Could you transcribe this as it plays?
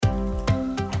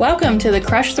Welcome to the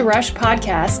Crush the Rush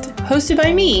podcast, hosted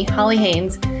by me, Holly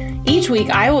Haynes. Each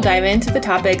week, I will dive into the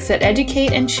topics that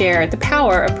educate and share the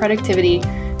power of productivity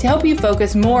to help you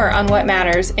focus more on what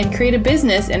matters and create a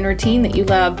business and routine that you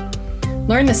love.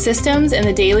 Learn the systems and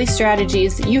the daily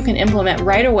strategies that you can implement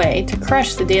right away to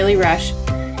crush the daily rush.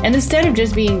 And instead of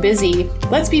just being busy,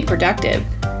 let's be productive.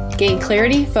 Gain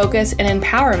clarity, focus, and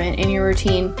empowerment in your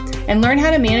routine, and learn how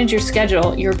to manage your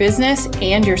schedule, your business,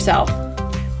 and yourself.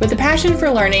 With a passion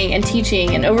for learning and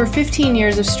teaching and over 15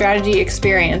 years of strategy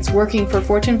experience working for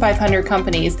Fortune 500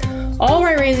 companies, all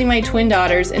while raising my twin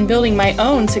daughters and building my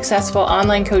own successful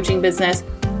online coaching business,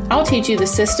 I'll teach you the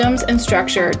systems and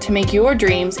structure to make your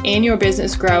dreams and your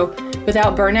business grow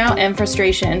without burnout and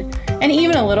frustration, and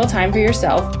even a little time for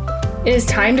yourself. It is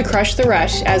time to crush the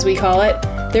rush, as we call it.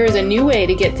 There is a new way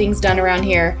to get things done around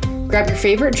here. Grab your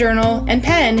favorite journal and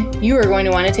pen. You are going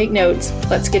to want to take notes.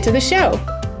 Let's get to the show.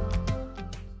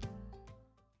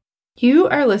 You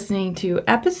are listening to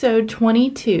episode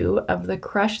 22 of the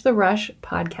Crush the Rush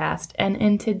podcast. And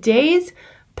in today's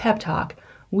pep talk,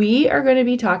 we are going to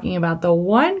be talking about the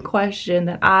one question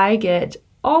that I get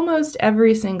almost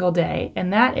every single day.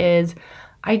 And that is,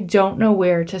 I don't know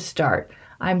where to start.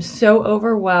 I'm so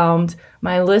overwhelmed.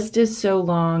 My list is so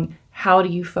long. How do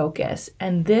you focus?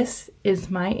 And this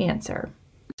is my answer.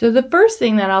 So the first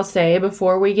thing that I'll say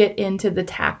before we get into the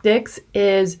tactics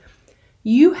is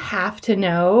you have to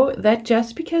know that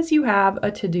just because you have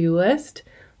a to-do list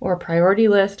or a priority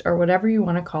list or whatever you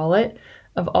want to call it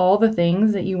of all the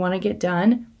things that you want to get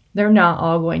done, they're not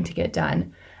all going to get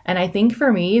done. And I think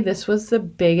for me, this was the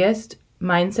biggest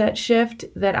mindset shift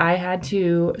that I had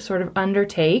to sort of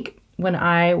undertake when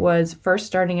I was first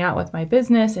starting out with my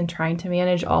business and trying to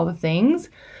manage all the things,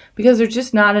 because there's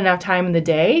just not enough time in the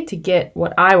day to get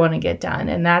what I want to get done.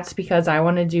 And that's because I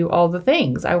want to do all the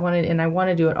things I want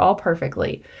to do it all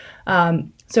perfectly.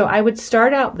 So I would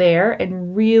start out there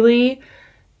and really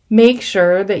make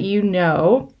sure that you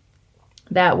know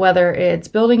that whether it's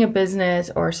building a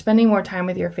business or spending more time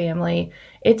with your family,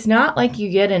 it's not like you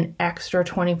get an extra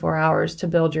 24 hours to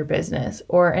build your business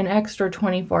or an extra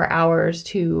 24 hours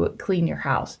to clean your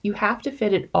house. You have to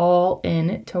fit it all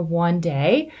into one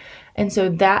day. And so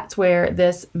that's where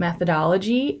this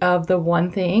methodology of the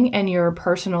one thing and your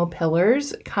personal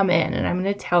pillars come in. And I'm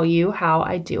going to tell you how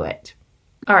I do it.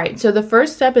 All right. So the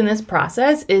first step in this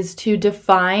process is to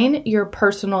define your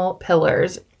personal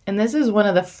pillars. And this is one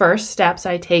of the first steps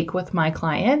I take with my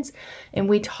clients. And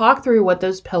we talk through what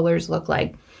those pillars look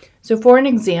like. So for an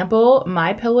example,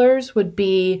 my pillars would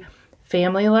be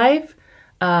family life,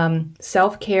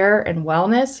 self-care and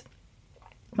wellness,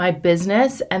 my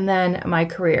business, and then my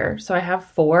career. So I have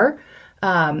 4.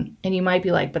 And you might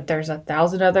be like, but there's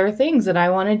 1,000 other things that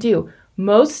I want to do.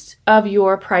 Most of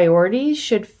your priorities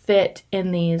should fit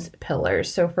in these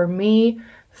pillars. So for me,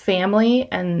 family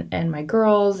and my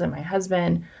girls and my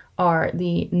husband are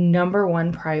the number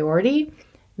one priority.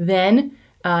 Then,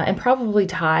 and probably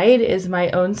tied, is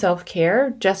my own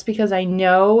self-care, just because I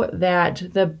know that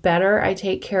the better I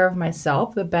take care of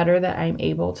myself, the better that I'm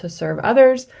able to serve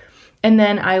others. And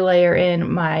then I layer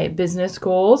in my business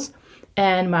goals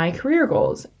and my career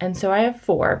goals. And so I have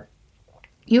 4.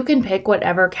 You can pick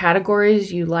whatever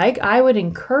categories you like. I would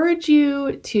encourage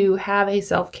you to have a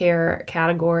self-care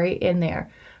category in there,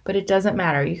 but it doesn't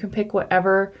matter. You can pick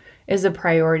whatever is a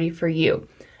priority for you.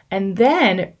 And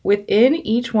then within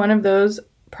each one of those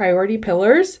priority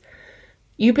pillars,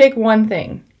 you pick one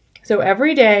thing. So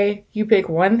every day you pick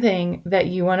one thing that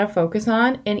you want to focus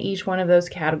on in each one of those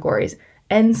categories.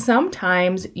 And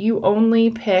sometimes you only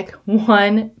pick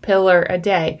one pillar a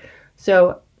day.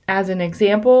 So as an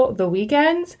example, the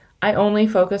weekends, I only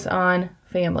focus on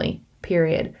family,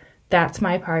 period. That's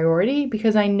my priority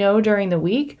because I know during the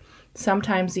week,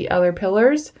 sometimes the other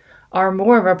pillars are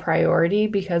more of a priority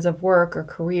because of work or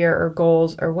career or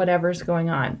goals or whatever's going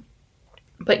on.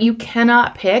 But you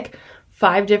cannot pick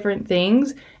 5 different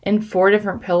things in 4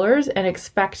 different pillars and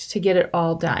expect to get it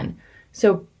all done.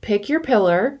 So pick your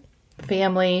pillar,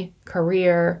 family,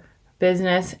 career,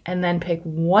 business, and then pick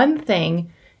one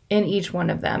thing in each one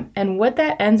of them. And what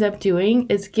that ends up doing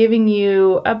is giving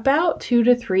you about 2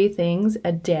 to 3 things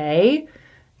a day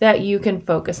that you can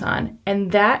focus on.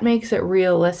 And that makes it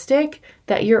realistic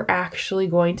that you're actually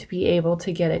going to be able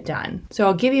to get it done. So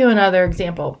I'll give you another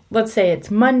example. Let's say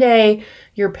it's Monday.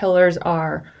 Your pillars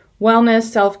are wellness,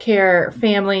 self-care,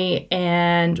 family,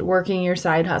 and working your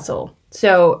side hustle.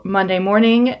 So Monday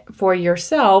morning for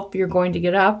yourself, you're going to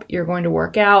get up, you're going to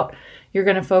work out, you're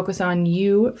going to focus on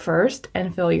you first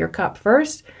and fill your cup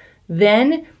first.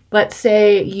 Then Let's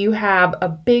say you have a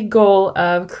big goal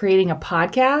of creating a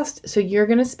podcast. So you're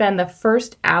going to spend the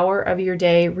first hour of your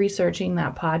day researching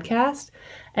that podcast.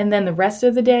 And then the rest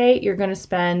of the day, you're going to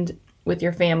spend with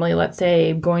your family, let's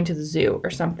say going to the zoo or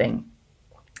something.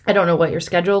 I don't know what your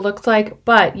schedule looks like,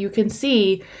 but you can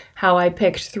see how I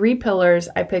picked 3 pillars.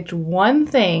 I picked one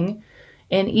thing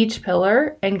in each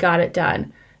pillar and got it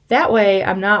done. That way,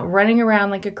 I'm not running around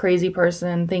like a crazy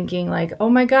person thinking like, oh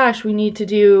my gosh, we need to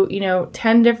do,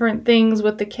 10 different things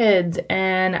with the kids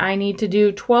and I need to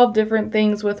do 12 different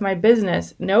things with my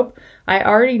business. Nope. I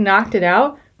already knocked it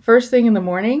out first thing in the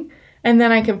morning, and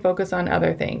then I can focus on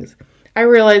other things. I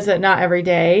realize that not every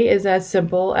day is as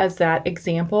simple as that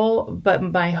example, but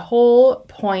my whole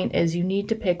point is you need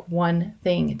to pick one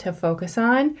thing to focus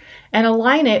on and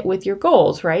align it with your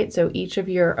goals, right? So each of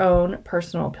your own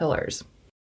personal pillars.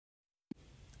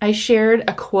 I shared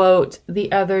a quote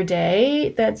the other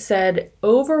day that said,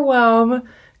 overwhelm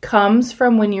comes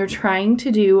from when you're trying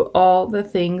to do all the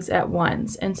things at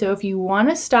once. And so if you want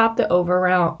to stop the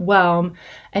overwhelm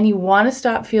and you want to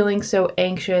stop feeling so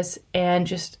anxious and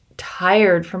just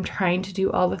tired from trying to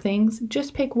do all the things,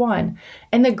 just pick one.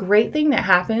 And the great thing that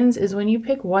happens is when you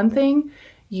pick one thing,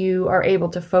 you are able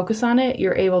to focus on it,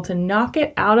 you're able to knock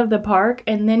it out of the park,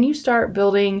 and then you start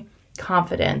building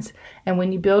confidence. And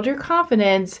when you build your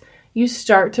confidence, you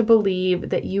start to believe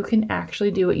that you can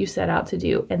actually do what you set out to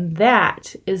do. And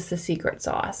that is the secret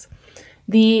sauce.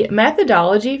 The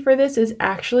methodology for this is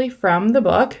actually from the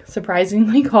book,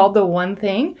 surprisingly called The One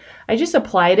Thing. I just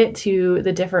applied it to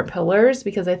the different pillars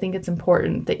because I think it's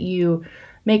important that you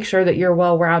make sure that you're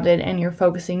well-rounded and you're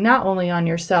focusing not only on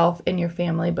yourself and your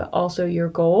family, but also your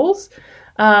goals.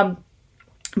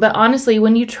 But honestly,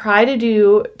 when you try to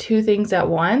do 2 things at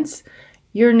once,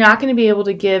 you're not going to be able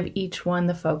to give each one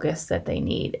the focus that they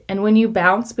need. And when you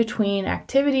bounce between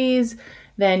activities,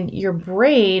 then your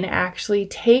brain actually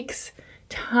takes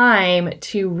time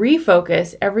to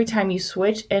refocus every time you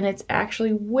switch, and it's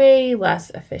actually way less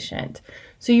efficient.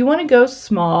 So you want to go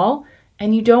small,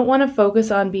 and you don't want to focus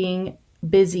on being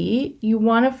busy. You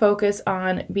want to focus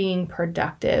on being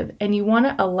productive, and you want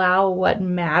to allow what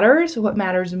matters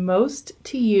most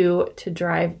to you to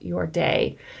drive your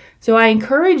day. So I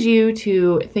encourage you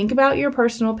to think about your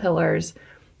personal pillars,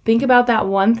 think about that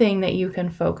one thing that you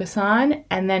can focus on,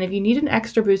 and then if you need an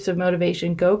extra boost of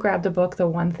motivation, go grab the book, The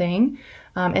One Thing,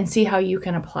 and see how you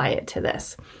can apply it to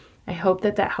this. I hope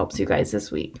that helps you guys this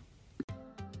week.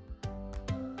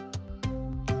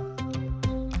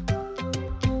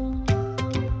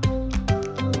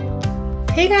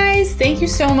 Hey guys, thank you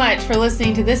so much for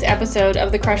listening to this episode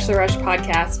of the Crush the Rush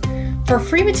podcast. For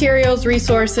free materials,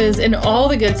 resources, and all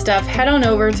the good stuff, head on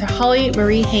over to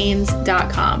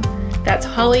hollymariehaines.com. That's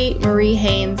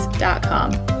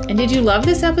hollymariehaines.com. And did you love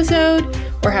this episode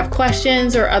or have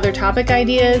questions or other topic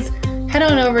ideas? Head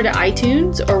on over to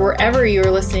iTunes or wherever you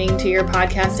are listening to your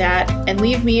podcast at and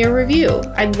leave me a review.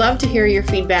 I'd love to hear your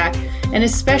feedback and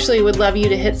especially would love you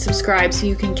to hit subscribe so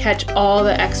you can catch all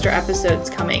the extra episodes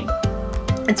coming.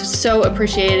 It's so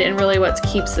appreciated and really what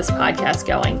keeps this podcast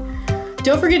going.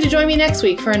 Don't forget to join me next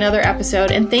week for another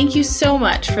episode, and thank you so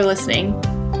much for listening.